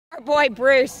our boy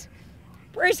Bruce.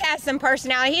 Bruce has some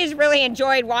personality. He's really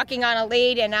enjoyed walking on a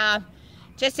lead and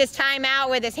just his time out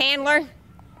with his handler.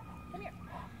 Come here.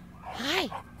 Hi.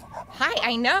 Hi,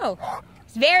 I know.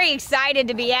 He's very excited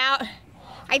to be out.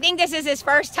 I think this is his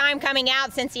first time coming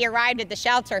out since he arrived at the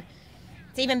shelter.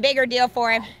 It's an even bigger deal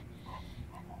for him.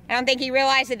 I don't think he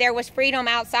realized that there was freedom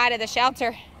outside of the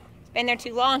shelter. He's been there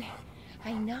too long.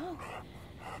 I know.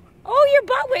 Oh, your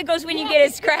butt wiggles when you get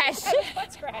it scratched.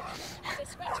 Butt scratch. I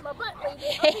scratched my butt,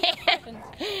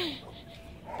 lady.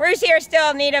 Bruce here is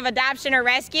still in need of adoption or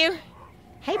rescue.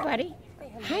 Hey, buddy.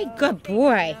 Hi, good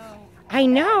boy. I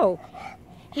know.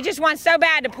 He just wants so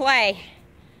bad to play.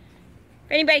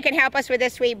 If anybody can help us with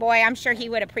this sweet boy, I'm sure he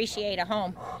would appreciate a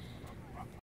home.